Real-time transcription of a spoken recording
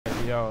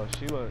Yo,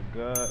 she look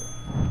good.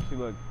 She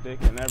look thick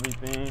and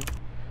everything.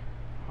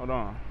 Hold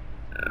on.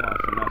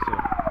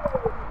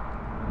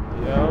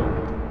 Yo.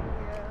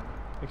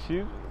 Yeah.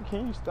 Excuse me?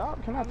 Can you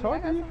stop? Can I talk to you? I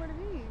got somewhere to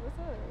be. What's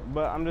up?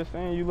 But I'm just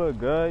saying you look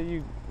good.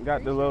 You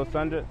got the little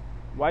sundress.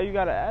 Why you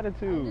got an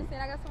attitude? I'm just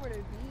saying I got somewhere to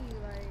be.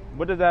 Like.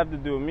 What does that have to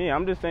do with me?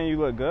 I'm just saying you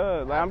look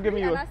good. Like I'm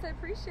giving you. And I said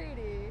appreciate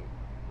it.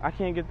 I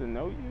can't get to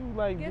know you.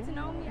 Like. Get to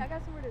know me. I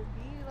got somewhere to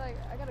be. Like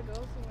I gotta go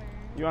somewhere.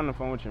 You on the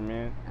phone with your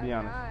man? Be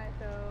honest. I'm not,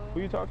 though. Who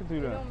you talking to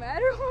then? It don't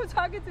matter who I'm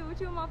talking to.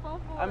 What you on my phone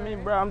for? I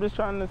mean, bro, I'm just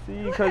trying to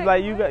see, cause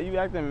like you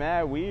acting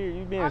mad weird.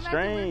 You being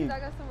strange. I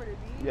got somewhere to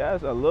be.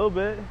 Yes, a little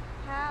bit.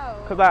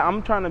 How? Cause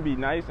I'm trying to be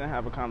nice and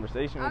have a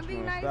conversation with you.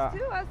 I'm being nice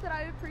too. I said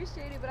I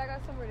appreciate it, but I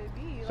got somewhere to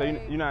be. So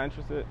you're not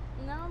interested?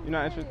 No. You're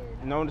not interested?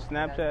 No, the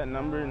Snapchat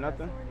number,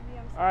 nothing.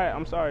 All right,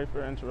 I'm sorry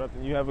for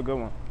interrupting. You have a good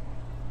one.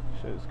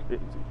 Shit is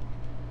crazy.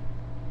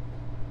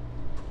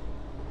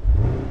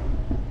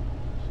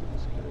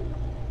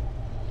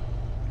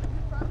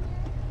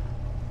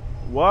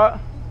 What? You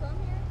from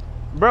here?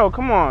 Bro,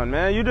 come on,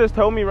 man. You just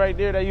told me right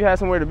there that you had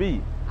somewhere to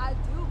be. I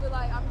do, but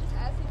like, I'm just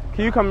asking.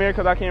 Can you come here?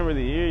 Because I can't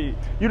really hear you.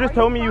 You just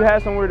told me you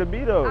had somewhere to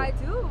be, though. I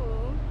do.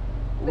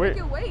 But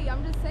you can wait.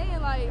 I'm just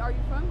saying, like, are you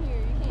from here?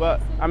 You can't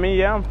But, I mean,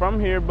 yeah, I'm from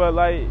here, but,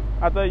 like,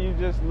 I thought you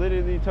just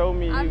literally told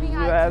me you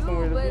had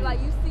somewhere to be. But, like,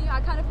 you see, I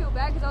kind of feel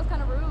bad because I was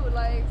kind of rude,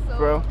 like, so.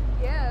 Bro.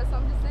 Yeah, so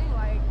I'm just saying,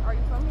 like, are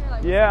you from here?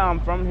 Like, yeah, I'm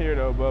from here,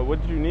 though, but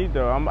what do you need,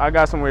 though? I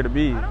got somewhere to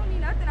be. I don't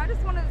need nothing. I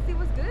just want to see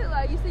what's good.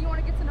 Like, you said you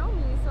want to get to know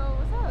me, so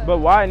what's up? But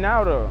why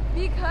now, though?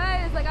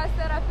 Because, like I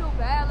said, I feel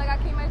bad. Like, I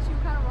came at you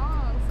kind of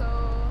wrong, so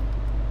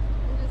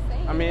I'm just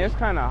saying. I mean, it's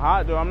kind of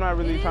hot, though. I'm not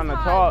really trying to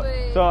hot,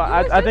 talk. So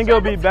I think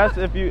it'll be best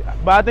if you,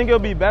 but I think it'll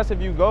be best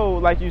if you go,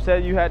 like you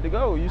said you had to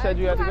go. You said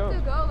you had to go. I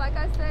have to go. Like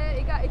I said,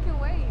 it can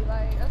wait.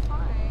 Like, that's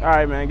fine. All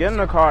right, man. Get in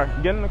the car.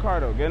 Get in the car,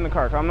 though. Get in the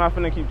car. Cause I'm not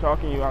finna keep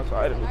talking to you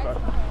outside of the car.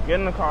 Get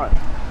in the car.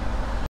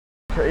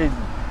 Crazy.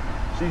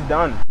 She's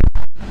done.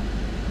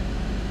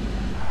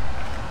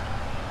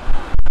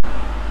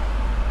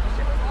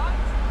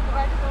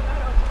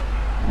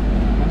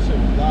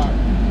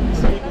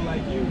 People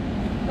like you.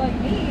 Like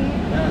me?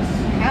 Yes.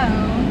 How?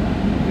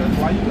 Because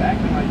why you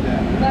acting like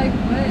that? Like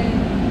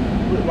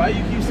what? Why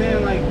you keep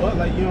saying like what?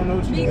 Like you don't know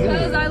what you're doing?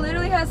 Because I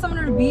literally had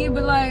somewhere to be,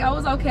 but like I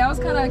was okay.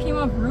 I came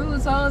off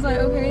rude, so I was like,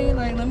 okay,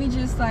 like let me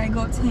just like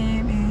go up to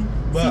him and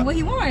see what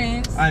he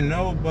wants. I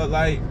know, but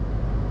like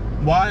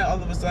why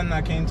all of a sudden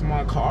I came to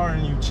my car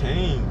and you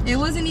changed? It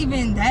wasn't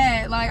even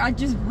that. Like I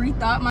just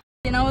rethought my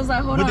and I was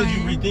like, hold on. What did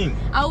you rethink?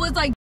 I was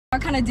like, I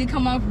kind of did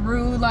come off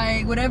rude.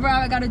 Like whatever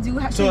I gotta do.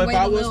 So if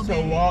I was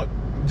to walk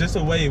just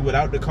away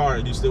without the car,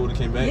 you still would have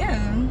came back?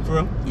 Yeah. For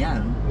real?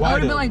 Yeah. Why? I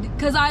would have been like,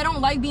 cause I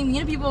don't like being mean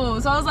to people.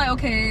 So I was like,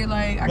 okay,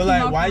 like. But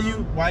like,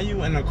 why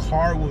you in a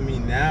car with me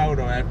now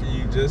though? After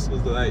you just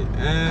was like,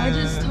 I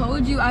just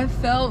told you I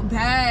felt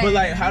bad. But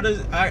like, how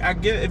does I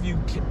get it if you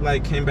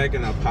like came back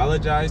and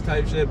apologized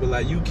type shit? But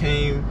like, you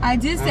came. I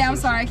did say I'm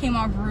sorry. I came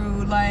off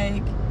rude,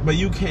 like. But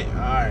you can't.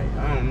 All right,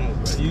 I don't know.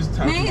 But you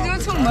talking. Man, you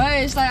doing too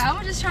much. Like I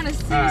was just trying to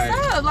see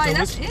what's up. Like so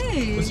that's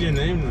it. What's your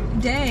name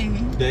though? Day.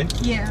 Day.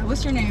 Yeah.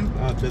 What's your name?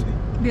 Billy.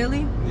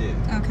 Billy?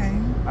 Yeah. Okay.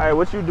 All right,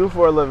 what you do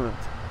for a living?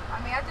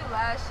 I mean, I do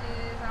lashes,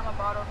 and I'm a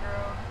bottle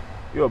girl.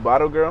 You a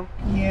bottle girl?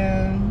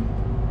 Yeah.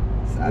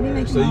 So I be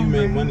making you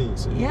make money.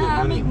 So you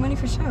I make money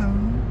for sure.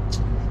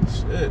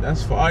 Shit,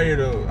 that's fire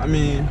though. I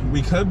mean,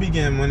 we could be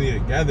getting money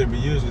together, but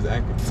you was just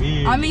acting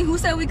weird. I mean, who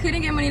said we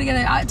couldn't get money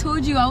together? I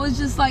told you I was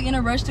just like in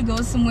a rush to go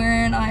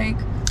somewhere, and like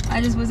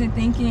I just wasn't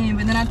thinking.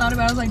 But then I thought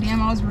about it. I was like,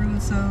 damn, I was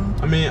rude. So.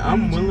 I mean,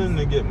 I'm willing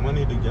to get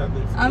money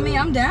together. I mean,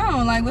 I'm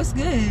down. Like, what's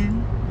good?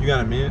 You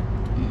got a man?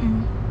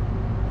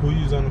 Who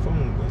you was on the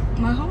phone with?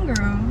 My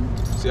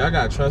homegirl. See, I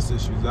got trust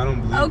issues. I don't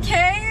believe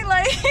okay,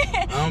 like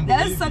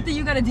that's something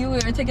you gotta deal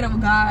with or take it up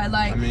with God.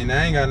 Like, I mean,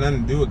 that ain't got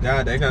nothing to do with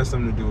God. That got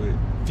something to do with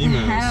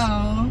females.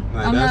 How?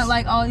 Like, I'm not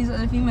like all these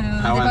other females.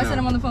 If I said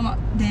I'm on the phone,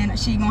 then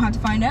she gonna have to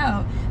find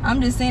out. I'm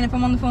just saying if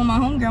I'm on the phone with my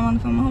homegirl, I'm on the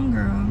phone with my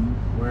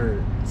homegirl.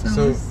 Word.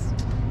 So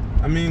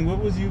I mean, what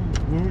was you?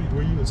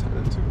 Where you was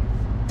heading to?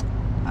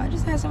 I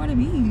just had somewhere to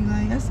be.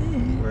 Like that's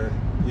it. Where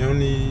you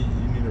need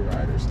a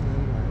ride or something.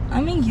 I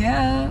mean,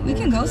 yeah, we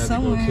can go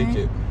somewhere. Go kick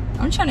it.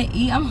 I'm trying to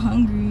eat. I'm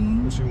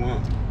hungry. What you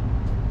want?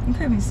 I'm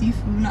craving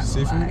seafood. Not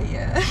gonna lie,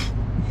 yeah.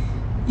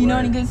 You know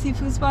any good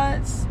seafood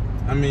spots?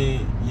 I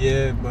mean,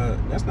 yeah, but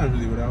that's not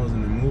really what I was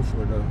in the mood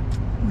for though.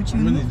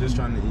 I'm really just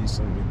trying to eat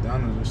some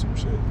McDonald's or some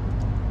shit.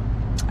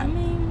 I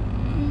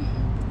mean,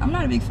 I'm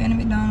not a big fan of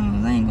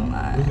McDonald's. I ain't gonna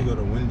lie. We could go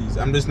to Wendy's.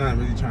 I'm just not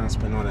really trying to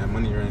spend all that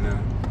money right now.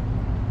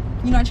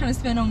 You're not trying to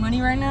spend no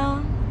money right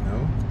now?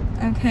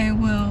 No. Okay,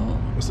 well,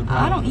 what's the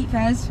problem? I don't eat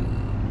fast food.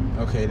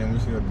 Okay, then we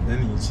can go to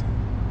Denny's.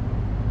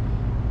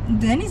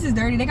 Denny's is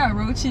dirty. They got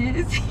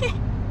roaches.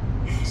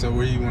 So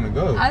where you want to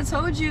go? I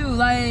told you,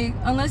 like,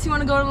 unless you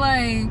want to go to,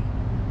 like,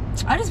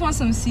 I just want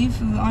some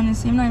seafood,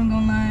 honestly. I'm not even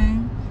going to lie.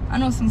 I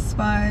know some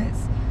spots.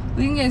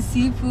 We can get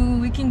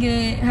seafood. We can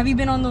get, have you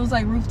been on those,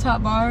 like,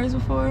 rooftop bars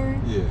before?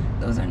 Yeah.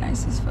 Those are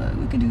nice as fuck.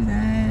 We could do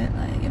that.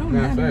 Like, it don't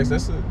matter. Facts,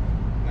 that's a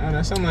Nah,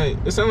 it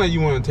sound like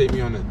you want to take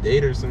me on a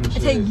date or some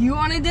shit. Take you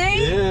on a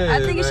date? Yeah. I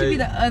think it should be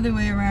the other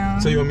way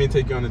around. So you want me to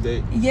take you on a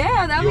date?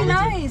 Yeah, that'd be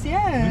nice.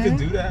 Yeah. We could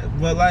do that,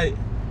 but like,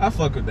 I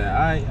fuck with that.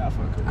 I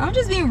fuck with that. I'm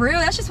just being real.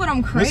 That's just what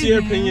I'm craving. What's your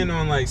opinion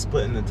on like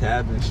splitting the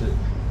tab and shit?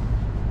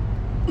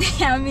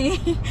 I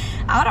mean,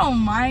 I don't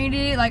mind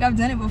it. Like, I've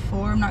done it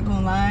before. I'm not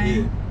gonna lie.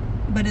 Yeah.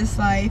 But it's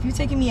like, if you're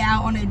taking me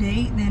out on a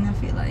date, then I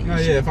feel like. No,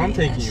 yeah. If I'm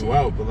taking you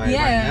out, but like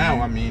right now,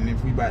 I mean,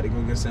 if we about to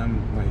go get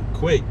something like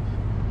quick,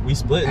 we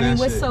splitting that shit.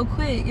 What's so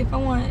quick? If I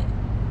want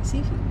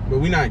seafood. But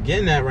we not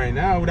getting that right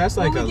now. That's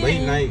like a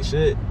late night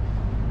shit.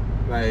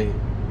 Like,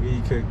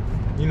 we could,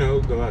 you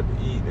know, go out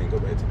to eat, then go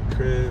back to the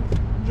crib,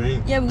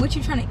 drink. Yeah, but what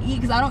you trying to eat?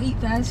 Because I don't eat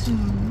fast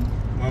food.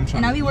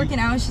 And I be working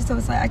out and shit, so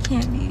it's like I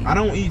can't be. I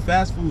don't eat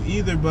fast food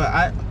either, but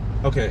I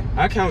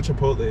count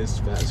Chipotle as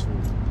fast food.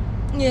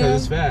 Yeah.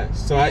 Because it's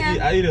fast. So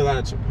I eat a lot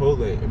of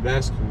Chipotle, and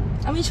that's cool.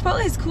 I mean,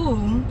 Chipotle is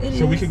cool. It is.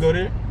 So we could go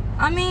there?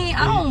 I mean,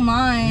 I don't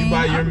mind. You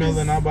buy your meal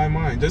and I'll buy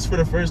mine. Just for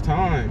the first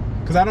time.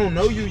 Because I don't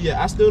know you yet.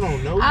 I still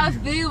don't know you. I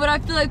feel, but I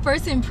feel like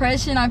first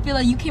impression, I feel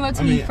like you came up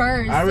to me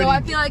first. So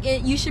I feel like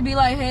you should be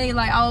like, hey,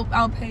 like,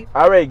 I'll pay.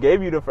 I already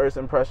gave you the first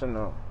impression,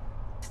 though.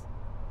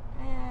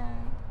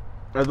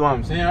 That's what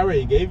I'm saying. I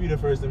already gave you the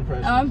first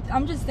impression.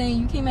 I'm just saying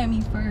you came at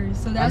me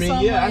first, so that's. I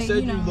mean, yeah, like, I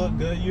said you look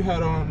good. You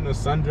had on the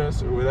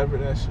sundress or whatever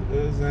that shit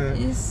is,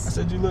 and I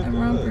said you look good.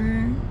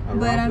 Romper.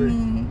 But I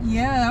mean,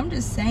 yeah, I'm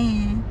just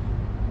saying.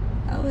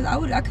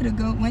 I could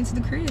have went to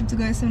the crib to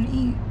go get something to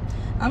eat.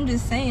 I'm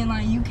just saying,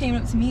 like, you came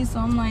up to me, so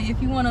I'm like,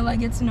 if you want to like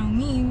get to know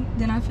me,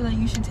 then I feel like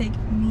you should take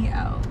me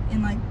out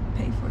and like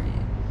pay for it.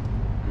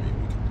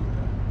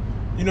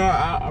 You know,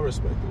 I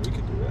respect it. We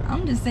could do that.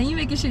 I'm just saying, you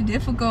making shit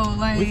difficult.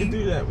 Like, we could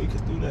do that.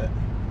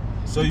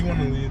 So you want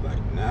to leave like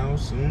now,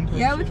 soon?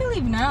 Yeah, we can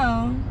leave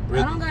now.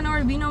 Really? I don't got nowhere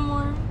to be no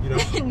more. You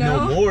don't?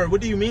 No more?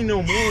 What do you mean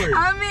no more?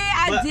 I mean,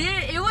 I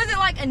did. It wasn't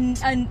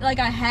like like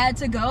I had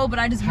to go, but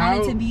I just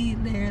wanted to be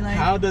there. Like,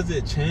 how does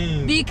it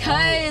change?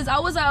 Because I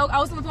was on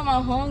the phone with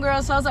my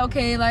homegirl, so I was like,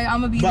 okay, like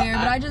I'm gonna be there.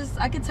 But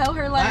I could tell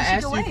her like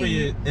she could wait. I asked you for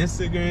your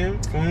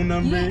Instagram, phone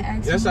number.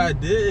 Yes, I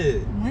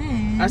did.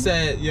 When? I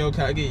said, yo,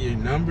 can I get your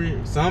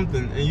number?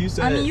 Something, and you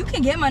said. I mean, you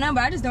can get my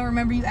number. I just don't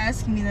remember you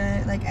asking me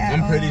that. Like, at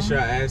all. I'm pretty sure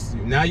I asked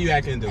you. Now you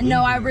acting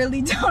delusional. No, I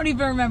really don't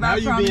even remember. Now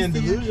you being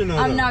delusional.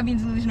 I'm not being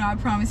delusional. I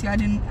promise you, I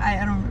didn't.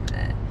 I don't remember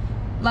that.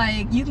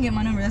 Like, you can get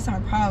my number. That's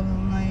not a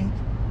problem. Like.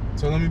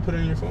 So let me put it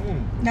in your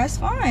phone. That's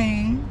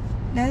fine.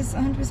 That's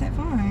 100%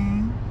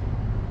 fine.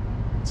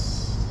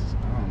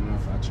 I don't know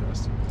if I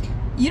trust you.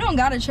 You don't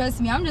gotta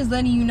trust me. I'm just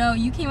letting you know.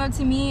 You came up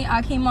to me.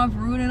 I came off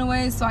rude in a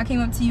way, so I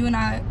came up to you and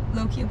I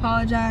low-key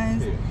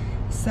apologized. Yeah.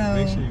 So.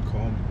 Make sure you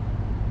call me.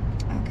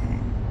 Okay.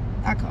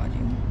 I called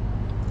you.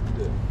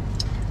 You did.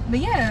 But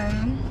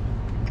yeah.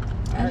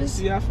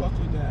 I fuck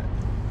with that.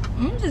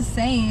 I'm just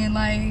saying,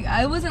 like,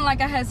 I wasn't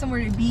like I had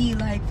somewhere to be,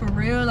 like, for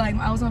real. Like,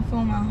 I was on the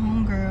phone with my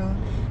homegirl,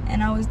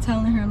 and I was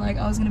telling her, like,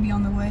 I was gonna be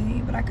on the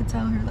way, but I could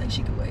tell her, like,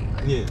 she could wait.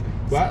 Like, yeah.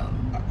 But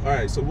all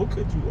right. So what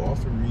could you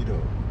offer me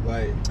though?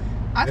 Like,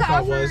 if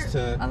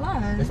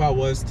I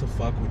was to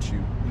fuck with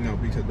you, you know,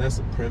 because that's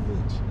a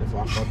privilege. If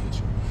I fuck with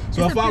you,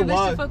 so it's if I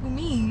was to fuck with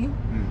me.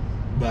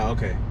 But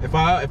okay, if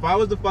I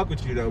was to fuck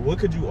with you though, what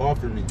could you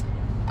offer me?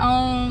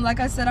 Like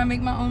I said, I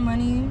make my own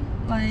money.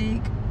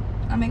 Like,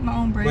 I make my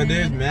own bread. But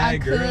there's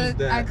mad girls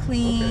that I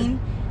clean. Okay.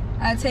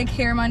 I take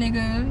care of my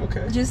nigga.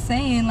 Okay. Just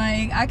saying,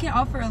 like, I can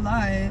offer a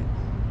lot. Okay.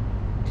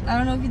 I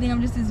don't know if you think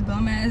I'm just this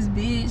bum ass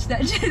bitch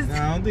that just.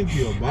 Nah, I don't think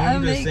you're a bum.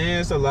 I'm just saying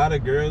it's a lot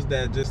of girls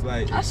that just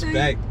like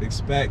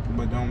expect,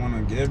 but don't want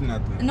to give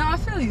nothing. No, I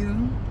feel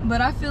you, but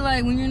I feel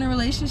like when you're in a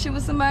relationship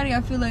with somebody,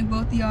 I feel like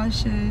both of y'all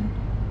should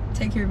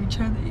take care of each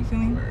other. You feel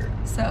me? Word.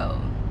 So,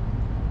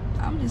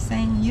 I'm just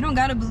saying, you don't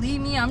gotta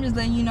believe me. I'm just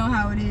letting you know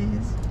how it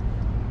is.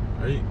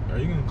 Are you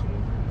gonna come over?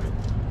 Like,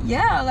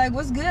 yeah, like,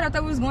 what's good? I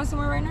thought we was going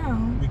somewhere right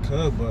now. We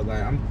could, but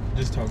like, I'm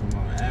just talking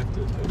about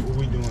after. Like, what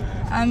we doing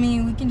after? I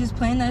mean, we can just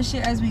plan that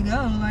shit as we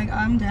go. Like,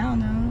 I'm down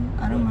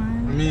though. I don't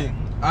mind. I mean,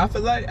 I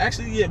feel like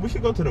actually, yeah, we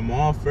could go to the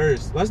mall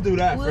first. Let's do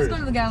that first. Let's go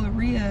to the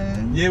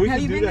Galleria. Yeah, we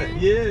can do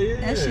that.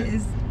 Yeah. That shit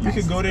is. We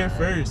could go there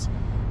first,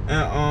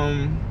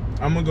 and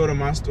I'm gonna go to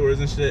my stores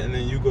and shit, and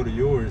then you go to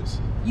yours.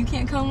 You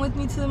can't come with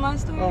me to my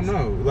stores? Oh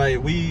no, like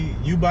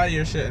you buy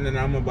your shit and then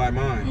I'm gonna buy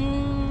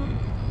mine.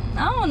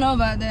 I don't know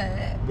about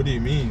that. What do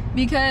you mean?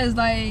 Because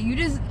like you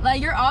just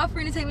like you're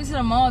offering to take me to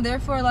the mall,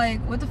 therefore like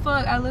what the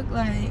fuck I look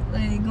like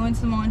going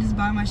to the mall and just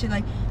buy my shit.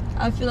 Like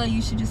I feel like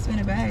you should just spend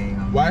a bag.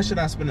 Why should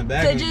I spend a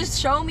bag? To just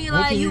show me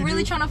like you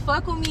really trying to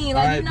fuck with me.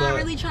 Like you're not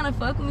really trying to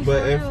fuck with me.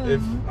 But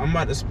if I'm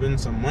about to spend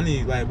some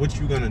money, like what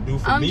you gonna do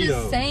for me though?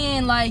 I'm just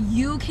saying like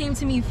you came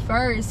to me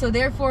first, so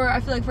therefore I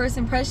feel like first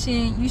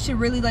impression you should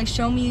really like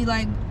show me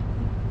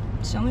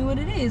what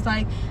it is.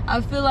 Like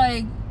I feel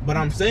like. But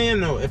I'm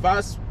saying though, if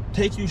I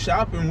take you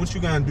shopping, what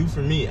you gonna do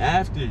for me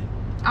after?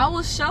 I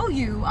will show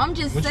you. I'm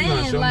just what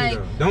saying, like,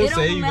 don't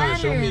say you're gonna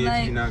show me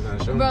if you're not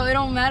gonna show me. Bro, it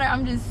don't matter.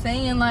 I'm just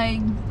saying,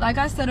 like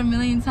I said a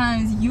million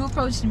times, you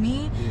approached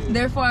me. Yeah.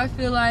 Therefore, I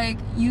feel like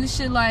you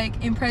should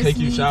like impress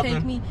me.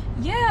 Take me.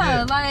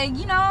 Yeah, like,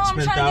 you know, I'm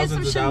trying to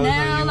get some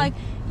Chanel. Like,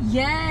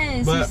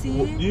 yes, but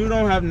you see. You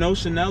don't have no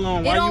Chanel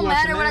on. Why it don't you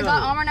matter Chanel? what I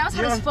got on right now. It's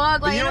hot as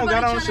fuck. Like, you don't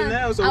got on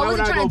Chanel, so why would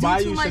I go buy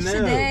you Chanel?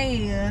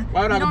 Today.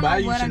 Why would I go buy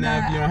you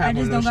Chanel if you don't have on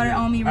no Chanel? I just don't got it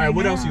on me right now. All right,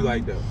 what else you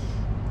like though?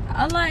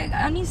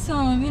 I need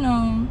some, you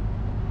know,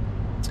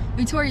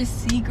 Victoria's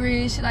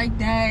Secret, shit like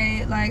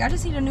that. Like, I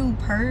just need a new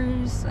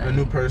purse. Like, a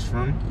new purse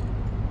from?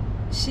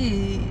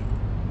 Shit.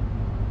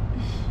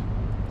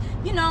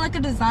 You know, like a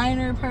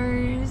designer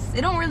purse.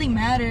 It don't really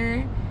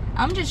matter.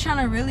 I'm just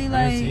trying to really,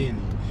 like,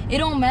 it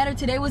don't matter.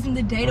 Today wasn't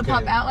the day to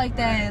pop out like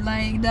that.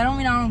 Like, that don't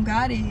mean I don't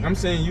got it. I'm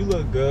saying you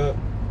look good.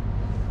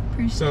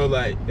 Appreciate so,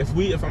 like, if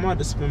I'm about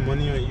to spend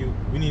money on you,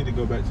 we need to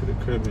go back to the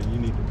crib and you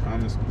need to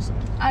promise me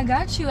something. I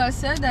got you. I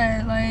said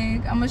that.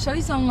 Like, I'm gonna show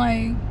you something,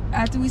 like,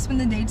 after we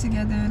spend the day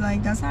together.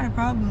 Like, that's not a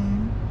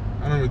problem.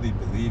 I don't really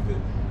believe it.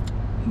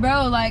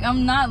 Bro, like,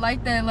 I'm not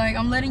like that. Like,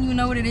 I'm letting you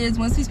know what it is.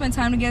 Once we spend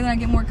time together, I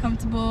get more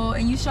comfortable,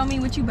 and you show me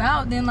what you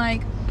about, then,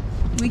 like,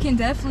 we can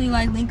definitely,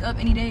 like, link up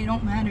any day. It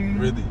don't matter.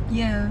 Really?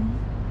 Yeah.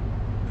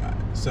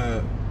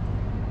 So,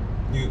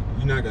 you're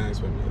not gonna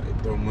expect me to,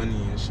 like, throw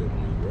money and shit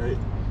on you, right?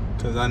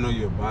 Because I know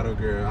you're a bottle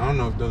girl. I don't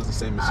know if those are the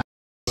same as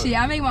shit,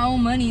 I make my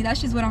own money.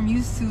 That's just what I'm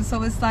used to.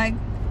 So, it's like,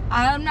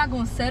 I'm not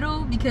gonna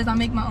settle because I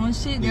make my own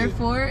shit. Yeah.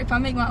 Therefore, if I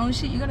make my own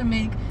shit, you gotta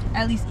make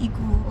at least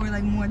equal or,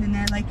 like, more than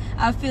that. Like,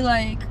 I feel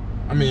like...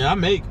 I mean, I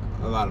make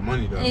a lot of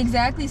money, though.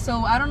 Exactly. So,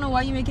 I don't know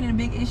why you're making it a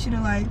big issue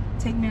to, like,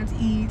 take me out to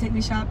eat, take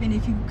me shopping.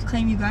 If you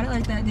claim you got it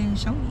like that, then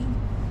show me.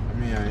 I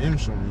mean, I am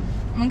showing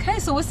you. Okay,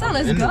 so what's up?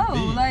 Let's go.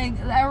 Like,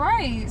 all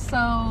right.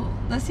 So,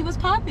 let's see what's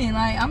popping.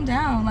 Like, I'm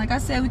down. Like I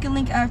said, we can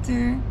link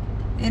after.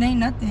 It ain't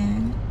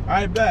nothing. All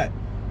right, bet.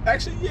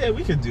 Actually, yeah,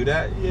 we could do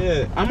that.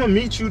 Yeah. I'm going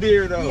to meet you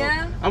there, though.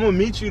 Yeah? I'm going to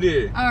meet you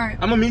there. All right.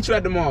 I'm going to meet you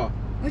at the mall.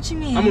 What you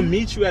mean? I'm going to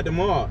meet you at the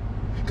mall.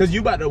 Because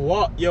you about to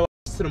walk your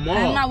ass to the mall.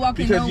 I'm not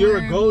walking because nowhere,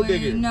 you're a gold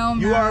digger. No, I'm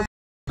you not. are a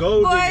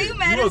gold digger. Boy, you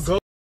mad You're a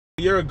gold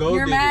You're a gold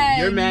digger.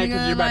 You're mad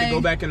because you're about to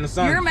go back in the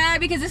sun. You're mad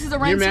because this is a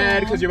rental. You're mad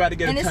because you're about to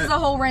get and this is a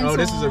whole rental. Oh,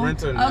 this is a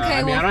rental. Nah. Okay,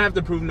 I mean, I don't have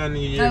to prove nothing to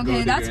you.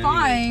 Okay, that's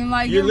fine.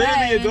 Like, you're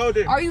literally mad. a gold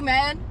digger. Are you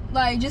mad?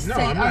 Like, just no,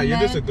 say, I'm not. You're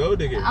just a gold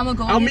digger. I'm a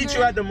gold digger. I'll meet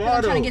you at the mall, though.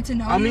 I'm trying to get to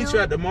know I'll meet you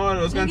at the mall,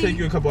 though. It's going to take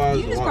you a couple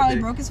hours to walk there. You just probably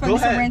broke as fuck.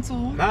 It's a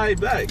rental. Nah,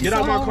 back. Get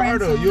out my car,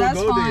 though. You're a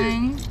gold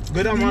digger.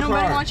 Get out my car.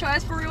 Nobody want your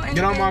ass for real anyways.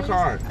 Get out my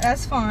car.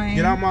 That's fine.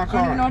 Get out my car.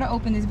 I don't even know how to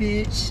open this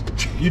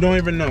bitch. You don't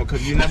even know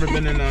because you've never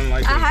been in nothing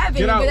like this. I haven't,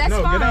 get out. But that's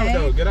no, fine. Get out,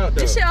 though. Get out,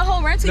 though. This shit a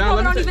whole rental. You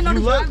probably don't even know to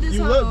drive this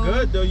You look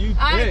good, though. You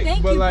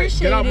thick. But, like,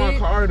 get out my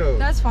car, though.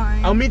 That's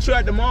fine. I'll meet you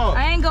at the mall.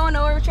 I ain't going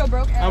nowhere with your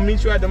broke ass. I'll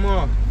meet you at the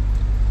mall.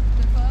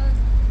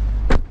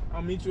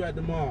 I'll meet you at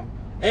the mall.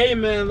 Hey,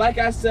 man, like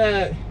I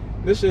said,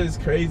 this shit is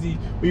crazy.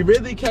 We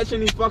really catching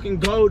these fucking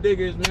gold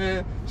diggers,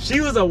 man.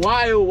 She was a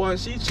wild one.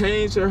 She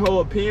changed her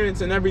whole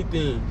appearance and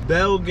everything.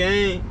 Bell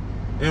gang,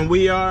 and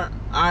we are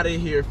out of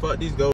here. Fuck these gold